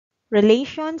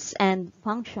Relations and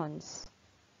functions.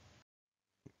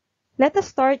 Let us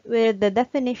start with the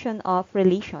definition of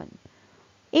relation.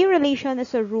 A relation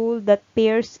is a rule that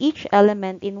pairs each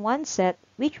element in one set,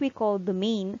 which we call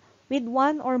domain, with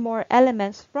one or more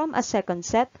elements from a second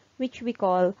set, which we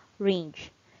call range.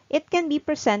 It can be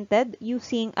presented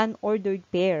using an ordered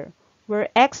pair, where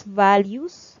x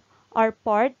values are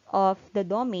part of the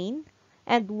domain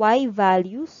and y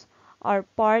values are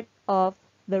part of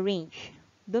the range.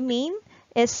 Domain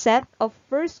is set of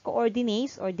first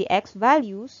coordinates or the x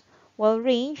values, while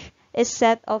range is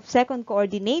set of second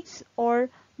coordinates or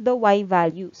the y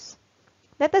values.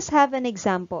 Let us have an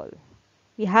example.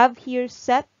 We have here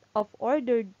set of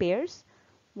ordered pairs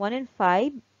 1 and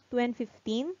 5, 2 and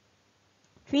 15,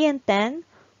 3 and 10,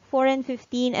 4 and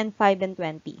 15, and 5 and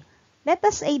 20. Let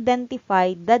us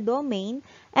identify the domain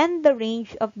and the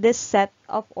range of this set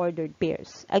of ordered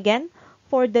pairs. Again,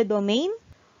 for the domain,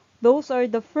 those are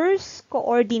the first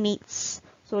coordinates.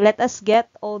 So let us get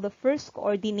all the first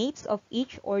coordinates of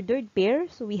each ordered pair.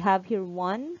 So we have here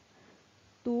 1,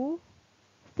 2,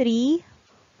 3,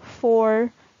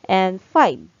 4, and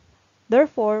 5.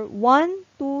 Therefore, 1,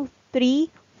 2, 3,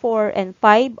 4, and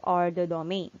 5 are the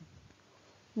domain.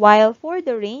 While for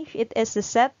the range, it is a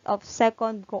set of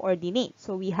second coordinates.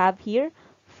 So we have here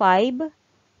 5,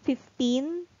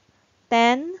 15,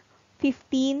 10,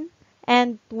 15,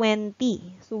 and 20.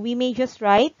 So we may just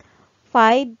write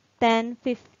 5, 10,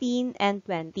 15, and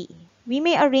 20. We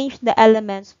may arrange the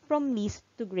elements from least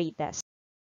to greatest.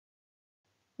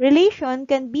 Relation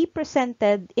can be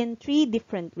presented in three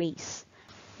different ways.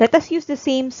 Let us use the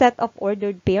same set of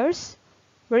ordered pairs,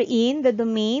 wherein the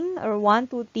domain are 1,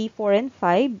 2, 3, 4, and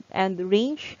 5, and the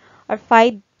range are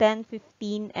 5, 10,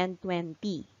 15, and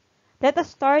 20. Let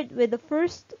us start with the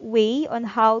first way on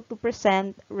how to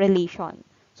present relation.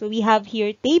 So we have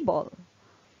here table.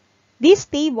 This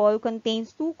table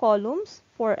contains two columns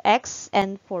for x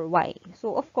and for y.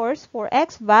 So of course, for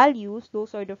x values,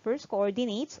 those are the first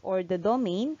coordinates or the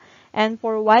domain. And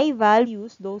for y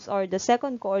values, those are the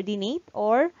second coordinate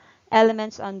or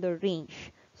elements under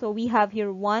range. So we have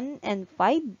here 1 and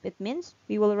 5. It means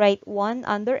we will write 1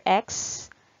 under x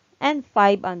and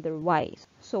 5 under y.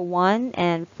 So 1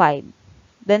 and 5.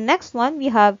 The next one, we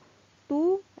have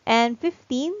 2 and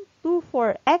 15. 2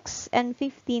 for x and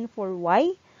 15 for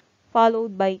y.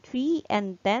 Followed by 3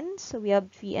 and 10. So we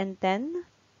have 3 and 10.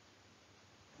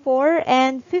 4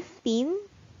 and 15.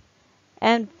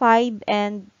 And 5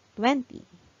 and 20.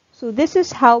 So this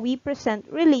is how we present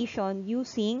relation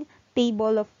using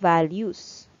table of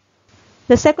values.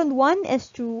 The second one is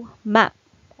through map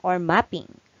or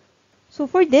mapping. So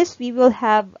for this, we will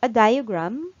have a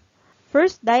diagram.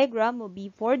 First diagram will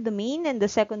be for domain and the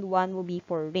second one will be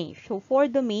for range. So for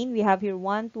domain, we have here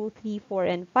 1, 2, 3, 4,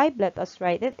 and 5. Let us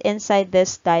write it inside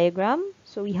this diagram.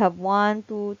 So we have 1,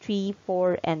 2, 3,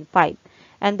 4, and 5.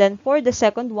 And then for the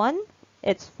second one,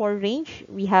 it's for range.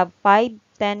 We have 5,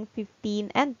 10,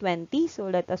 15, and 20. So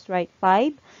let us write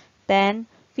 5, 10,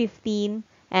 15,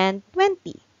 and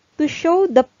 20. To show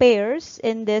the pairs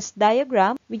in this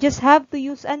diagram, we just have to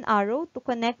use an arrow to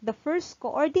connect the first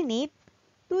coordinate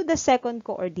to the second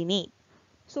coordinate.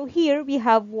 So here we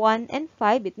have 1 and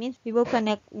 5. It means we will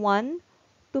connect 1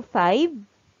 to 5.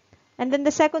 And then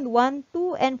the second one,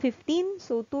 2 and 15.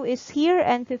 So 2 is here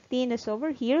and 15 is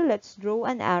over here. Let's draw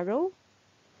an arrow.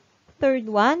 Third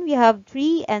one, we have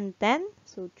 3 and 10.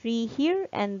 So 3 here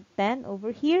and 10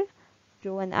 over here.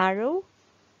 Draw an arrow.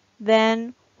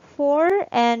 Then 4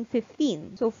 and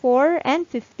 15. So 4 and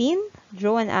 15,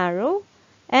 draw an arrow.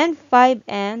 And 5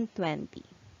 and 20.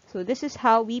 So this is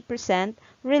how we present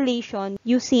relation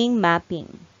using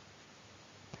mapping.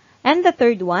 And the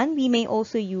third one, we may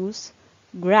also use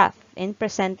graph in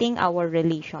presenting our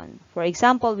relation. For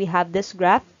example, we have this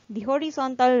graph. The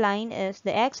horizontal line is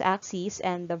the x-axis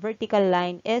and the vertical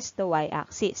line is the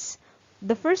y-axis.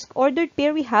 The first ordered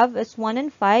pair we have is 1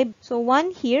 and 5. So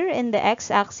 1 here in the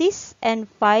x-axis and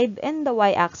 5 in the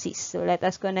y-axis. So let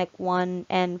us connect 1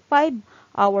 and 5.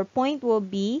 Our point will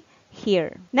be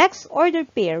here. Next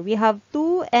ordered pair, we have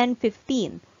 2 and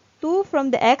 15. 2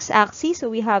 from the x-axis, so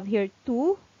we have here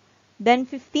 2. Then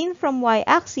 15 from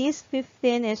y-axis,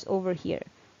 15 is over here.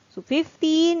 So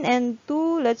 15 and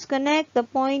 2, let's connect. The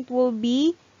point will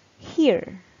be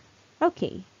here.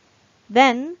 Okay.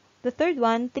 Then the third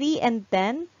one, 3 and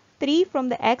 10. 3 from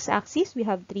the x-axis, we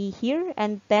have 3 here.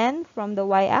 And 10 from the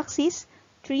y-axis,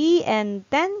 3 and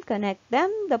 10, connect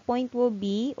them. The point will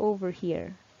be over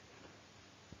here.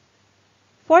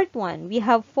 Fourth one, we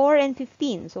have 4 and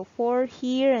 15. So 4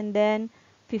 here and then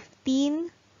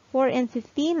 15. 4 and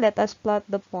 15, let us plot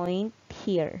the point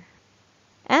here.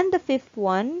 And the fifth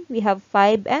one, we have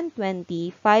 5 and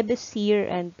 20. 5 is here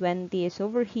and 20 is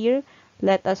over here.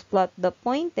 Let us plot the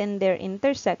point in their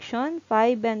intersection.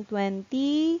 5 and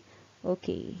 20.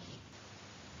 Okay.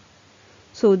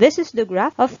 So this is the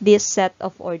graph of this set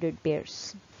of ordered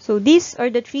pairs. So these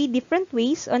are the three different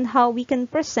ways on how we can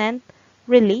present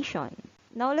relation.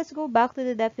 Now let's go back to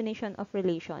the definition of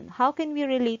relation. How can we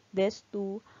relate this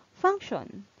to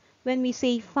function? When we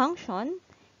say function,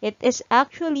 it is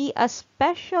actually a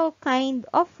special kind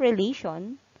of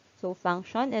relation. So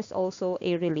function is also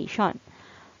a relation.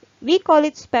 We call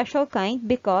it special kind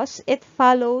because it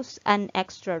follows an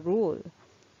extra rule.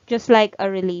 Just like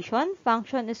a relation,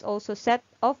 function is also a set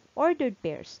of ordered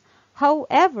pairs.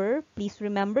 However, please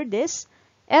remember this,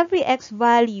 every x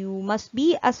value must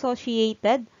be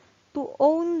associated to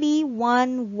only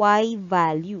one y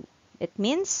value. It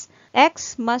means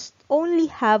x must only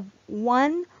have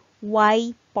one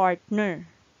y partner.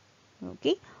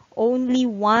 Okay? Only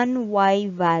one y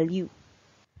value.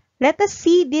 Let us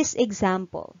see this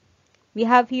example. We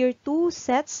have here two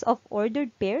sets of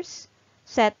ordered pairs,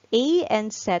 set A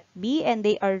and set B, and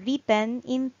they are written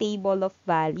in table of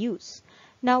values.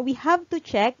 Now, we have to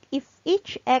check if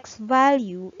each x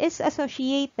value is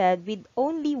associated with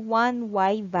only one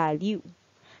y value.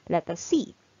 Let us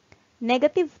see.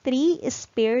 Negative 3 is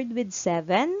paired with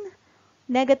 7.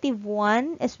 Negative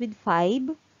 1 is with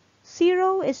 5.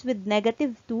 0 is with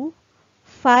negative 2.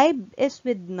 5 is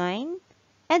with 9.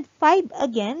 And 5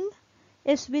 again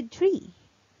is with 3.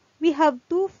 We have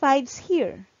two 5s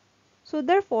here. So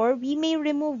therefore, we may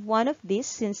remove one of these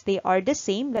since they are the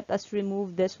same. Let us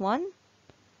remove this one.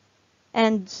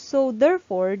 And so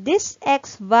therefore, this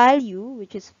x value,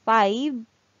 which is 5,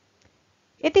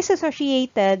 it is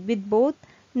associated with both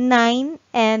 9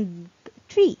 and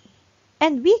 3.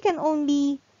 And we can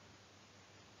only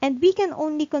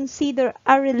consider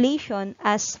a relation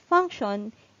as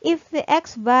function if the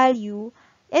x value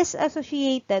is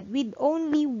associated with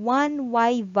only one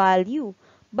y value.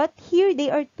 But here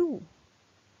they are two.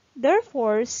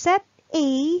 Therefore, set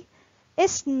A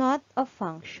is not a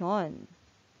function.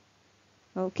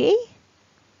 Okay?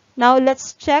 Now,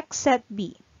 let's check set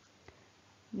B.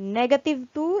 Negative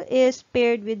 2 is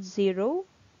paired with 0.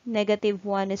 Negative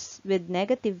 1 is with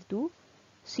negative 2.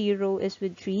 0 is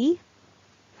with 3.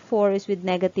 4 is with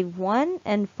negative 1.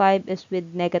 And 5 is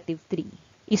with negative 3.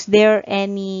 Is there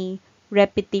any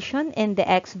repetition in the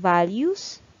x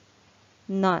values?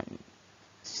 None.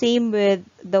 Same with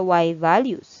the y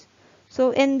values.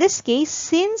 So in this case,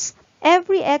 since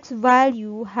every x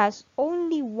value has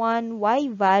only one y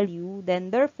value,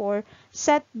 then therefore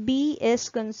set B is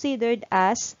considered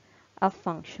as a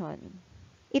function.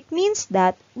 It means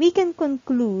that we can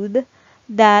conclude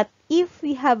that if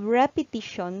we have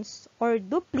repetitions or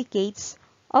duplicates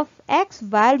of x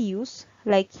values,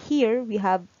 like here we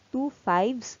have two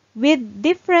 5s with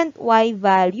different y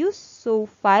values, so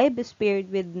 5 is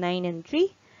paired with 9 and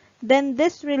 3, then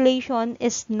this relation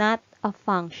is not a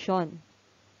function.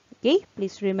 Okay,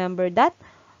 please remember that.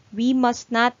 We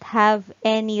must not have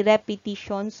any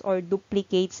repetitions or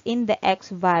duplicates in the x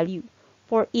value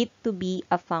for it to be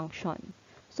a function.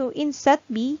 So in set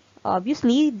B,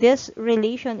 obviously, this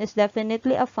relation is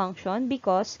definitely a function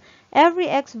because every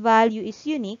x value is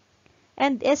unique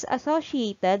and is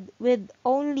associated with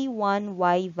only one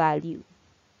y value.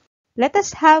 Let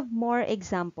us have more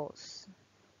examples.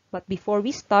 But before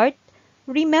we start,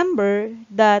 remember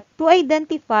that to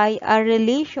identify a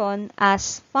relation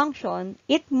as function,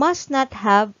 it must not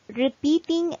have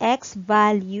repeating x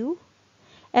value,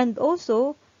 and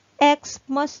also x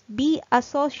must be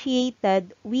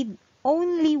associated with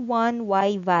only one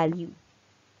y value.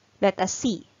 Let us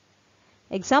see.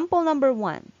 Example number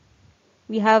 1.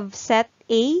 We have set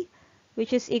A,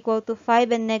 which is equal to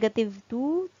 5 and negative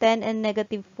 2, 10 and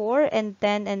negative 4, and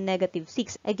 10 and negative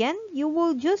 6. Again, you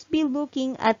will just be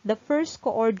looking at the first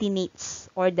coordinates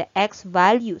or the x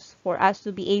values for us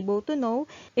to be able to know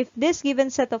if this given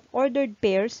set of ordered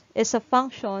pairs is a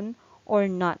function or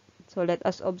not. So let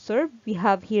us observe. We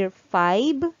have here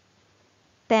 5,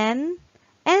 10,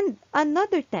 and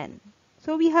another 10.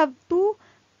 So we have two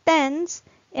 10s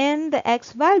in the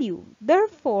x value.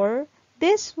 Therefore,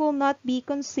 this will not be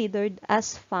considered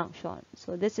as function.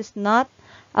 So this is not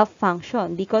a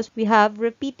function because we have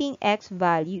repeating x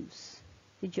values.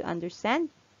 Did you understand?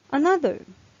 Another.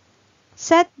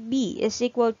 Set B is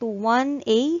equal to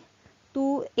 1a,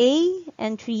 2a,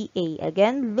 and 3a.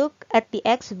 Again, look at the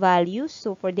x values.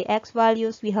 So for the x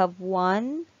values, we have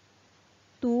 1,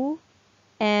 2,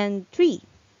 and 3.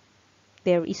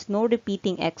 There is no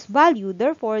repeating x value.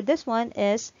 Therefore, this one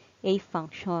is a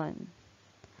function.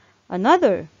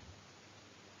 Another.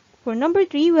 For number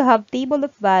 3, we have table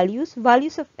of values.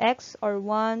 Values of x are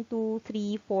 1, 2,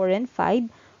 3, 4, and 5.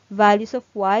 Values of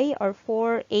y are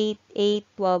 4, 8, 8,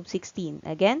 12, 16.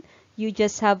 Again, you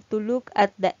just have to look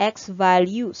at the x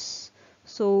values.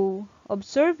 So,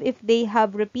 observe if they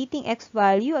have repeating x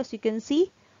value. As you can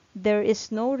see, there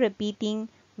is no repeating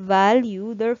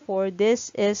value. Therefore,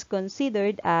 this is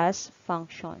considered as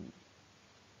function.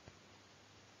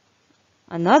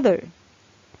 Another.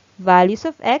 Values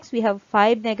of x, we have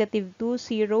 5, negative 2,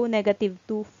 0, negative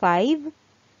 2, 5.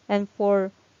 And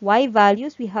for y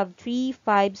values, we have 3,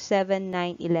 5, 7,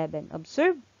 9, 11.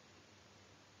 Observe.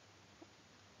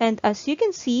 And as you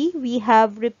can see, we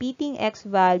have repeating x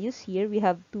values here. We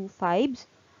have 2 5s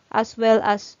as well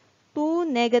as 2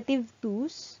 negative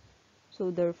 2s. So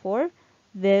therefore,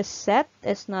 this set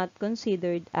is not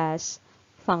considered as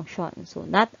function. So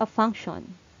not a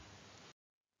function.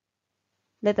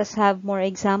 Let us have more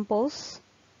examples.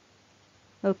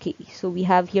 Okay, so we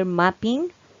have here mapping.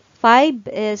 5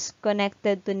 is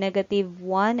connected to negative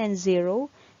 1 and 0,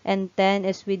 and 10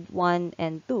 is with 1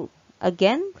 and 2.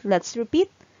 Again, let's repeat.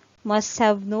 Must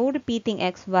have no repeating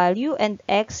x value, and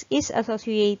x is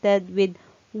associated with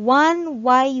one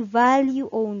y value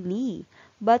only.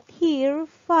 But here,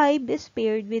 5 is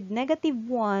paired with negative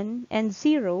 1 and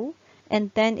 0, and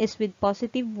 10 is with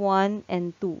positive 1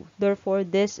 and 2. Therefore,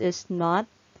 this is not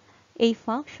a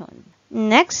function.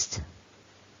 Next,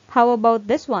 how about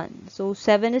this one? So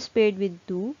 7 is paired with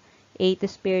 2, 8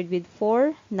 is paired with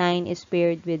 4, 9 is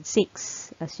paired with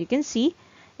 6. As you can see,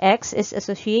 x is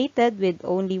associated with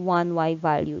only one y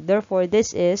value. Therefore,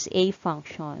 this is a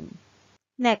function.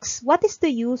 Next, what is the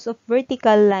use of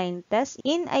vertical line test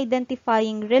in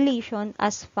identifying relation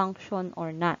as function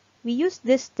or not? We use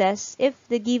this test if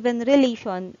the given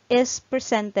relation is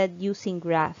presented using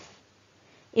graph.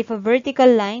 If a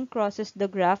vertical line crosses the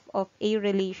graph of a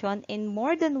relation in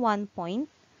more than one point,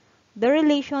 the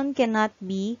relation cannot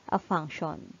be a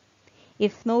function.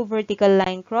 If no vertical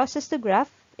line crosses the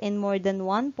graph in more than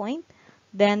one point,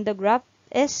 then the graph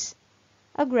is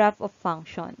a graph of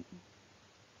function.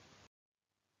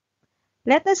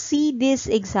 Let us see these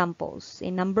examples.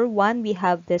 In number 1, we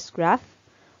have this graph.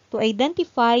 To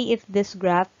identify if this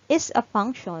graph is a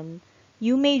function,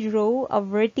 you may draw a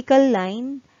vertical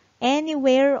line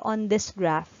anywhere on this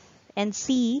graph and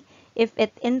see if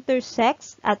it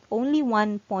intersects at only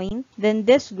one point, then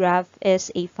this graph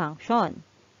is a function.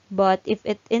 But if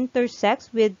it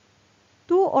intersects with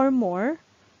 2 or more,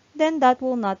 then that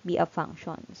will not be a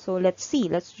function. So let's see.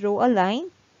 Let's draw a line.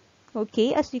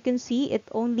 Okay, as you can see, it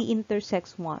only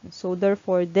intersects 1. So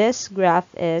therefore, this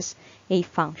graph is a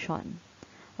function.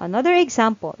 Another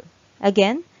example.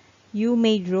 Again, you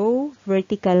may draw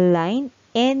vertical line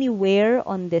anywhere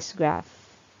on this graph.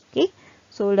 Okay,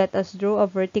 so let us draw a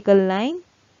vertical line.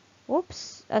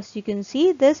 Oops, as you can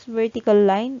see, this vertical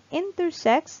line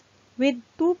intersects with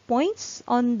 2 points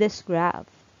on this graph.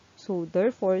 So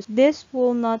therefore, this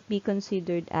will not be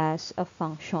considered as a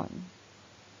function.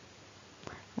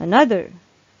 Another,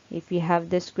 if we have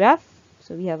this graph,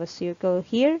 so we have a circle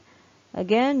here.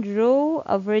 Again, draw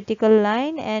a vertical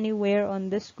line anywhere on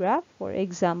this graph. For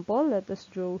example, let us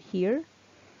draw here.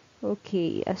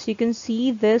 Okay, as you can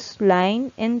see, this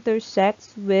line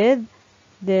intersects with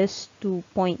these 2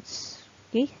 points.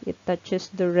 Okay, it touches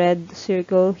the red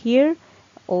circle here,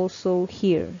 also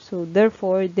here. So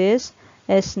therefore, this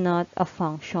is not a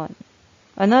function.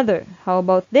 Another, how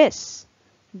about this?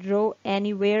 Draw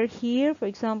anywhere here. For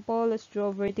example, let's draw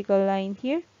a vertical line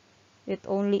here. It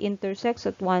only intersects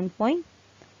at one point.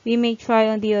 We may try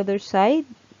on the other side.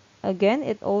 Again,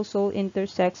 it also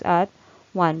intersects at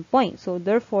one point. So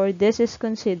therefore, this is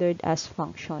considered as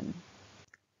function.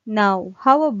 Now,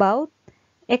 how about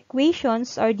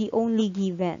equations are the only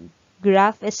given?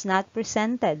 Graph is not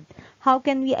presented. How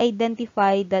can we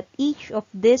identify that each of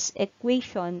this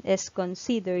equation is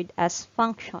considered as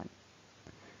function?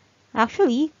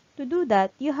 Actually, to do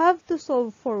that, you have to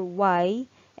solve for y,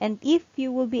 and if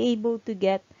you will be able to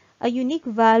get a unique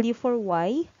value for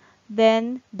y,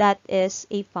 then that is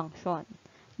a function.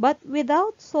 But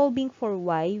without solving for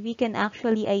y, we can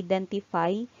actually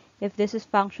identify if this is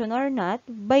function or not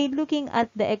by looking at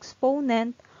the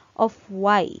exponent of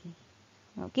y.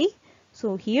 Okay?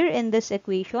 So here in this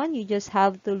equation, you just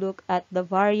have to look at the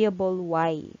variable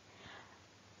y.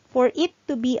 For it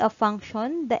to be a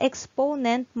function, the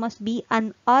exponent must be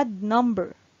an odd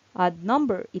number. Odd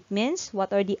number. It means,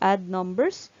 what are the odd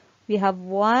numbers? We have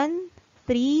 1,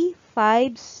 3,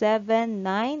 5, 7,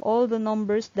 9. All the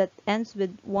numbers that ends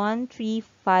with 1, 3,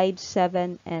 5,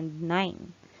 7, and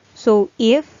 9. So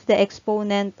if the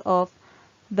exponent of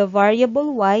the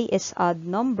variable y is odd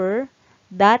number,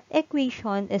 that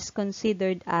equation is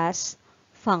considered as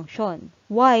function.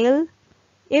 While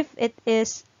if it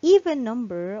is even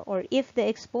number, or if the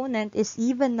exponent is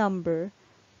even number,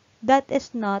 that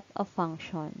is not a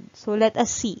function. So let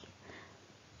us see.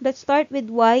 Let's start with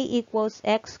y equals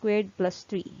x squared plus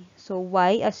 3. So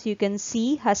y, as you can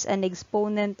see, has an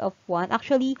exponent of 1.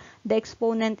 Actually, the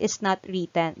exponent is not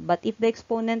written. But if the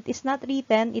exponent is not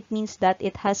written, it means that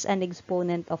it has an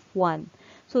exponent of 1.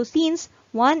 So since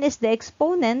 1 is the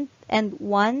exponent and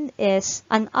 1 is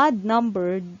an odd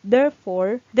number,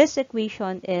 therefore, this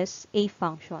equation is a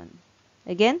function.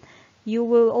 Again, you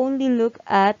will only look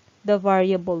at the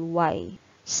variable y.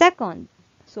 Second,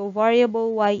 so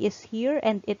variable y is here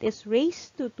and it is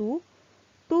raised to 2.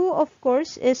 2, of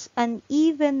course, is an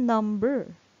even number.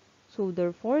 So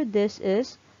therefore, this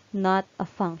is not a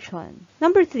function.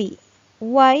 Number 3,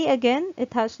 y, again,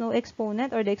 it has no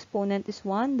exponent, or the exponent is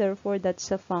 1. Therefore, that's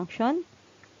a function.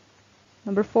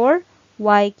 Number 4,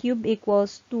 y cubed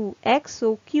equals 2x.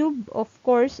 So cube, of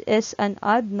course, is an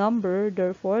odd number.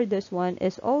 Therefore, this one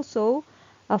is also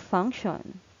a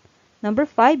function. Number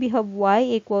 5, we have y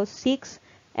equals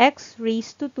 6x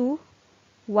raised to 2.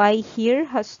 Y here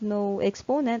has no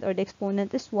exponent, or the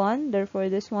exponent is 1. Therefore,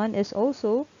 this one is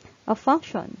also a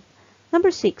function.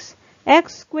 Number 6,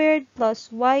 x squared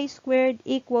plus y squared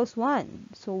equals 1.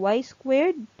 So y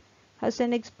squared has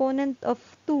an exponent of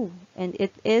 2, and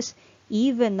it is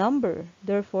even number.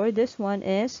 Therefore, this one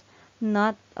is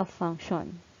not a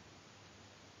function.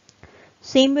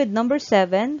 Same with number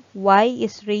 7, y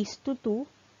is raised to 2.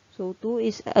 So 2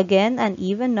 is again an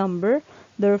even number.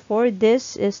 Therefore,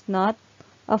 this is not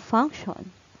a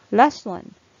function. Last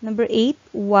one. Number 8,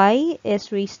 y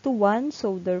is raised to 1.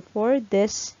 So therefore,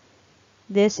 this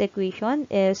equation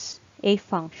is a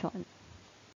function.